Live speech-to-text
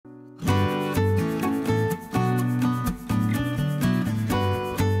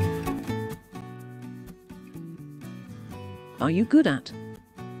Are you good at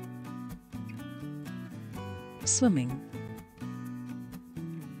swimming?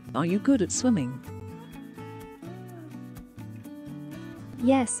 Are you good at swimming?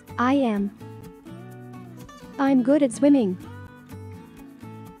 Yes, I am. I'm good at swimming.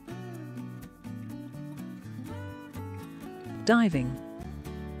 Diving.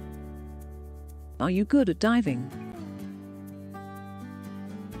 Are you good at diving?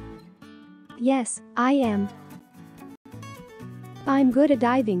 Yes, I am. I'm good at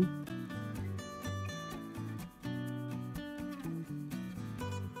diving.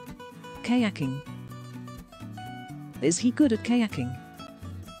 Kayaking. Is he good at kayaking?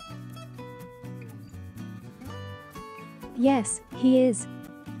 Yes, he is.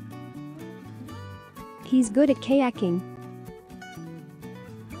 He's good at kayaking.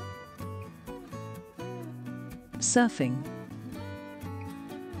 Surfing.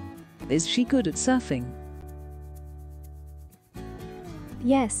 Is she good at surfing?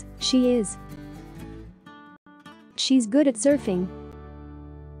 Yes, she is. She's good at surfing.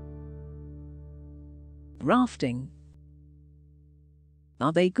 Rafting.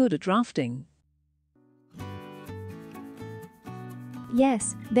 Are they good at rafting?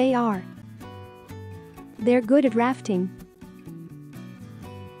 Yes, they are. They're good at rafting.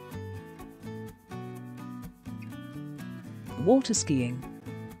 Water skiing.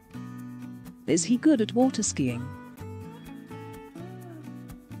 Is he good at water skiing?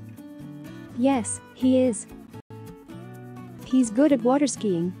 Yes, he is. He's good at water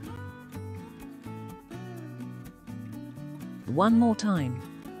skiing. One more time.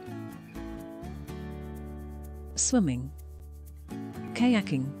 Swimming.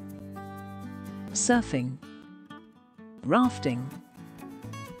 Kayaking. Surfing. Rafting.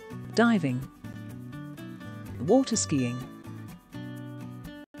 Diving. Water skiing.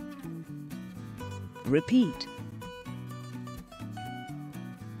 Repeat.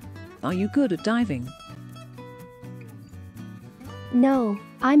 Are you good at diving? No,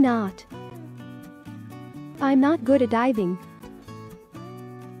 I'm not. I'm not good at diving.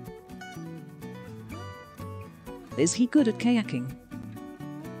 Is he good at kayaking?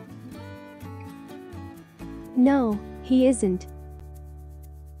 No, he isn't.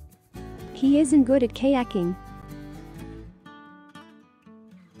 He isn't good at kayaking.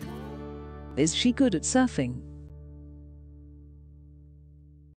 Is she good at surfing?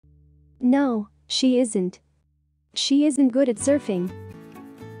 No, she isn't. She isn't good at surfing.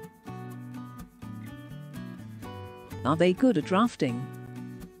 Are they good at rafting?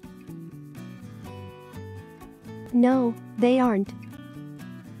 No, they aren't.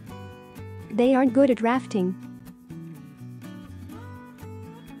 They aren't good at rafting.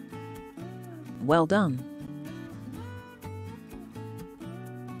 Well done.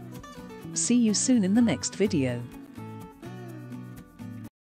 See you soon in the next video.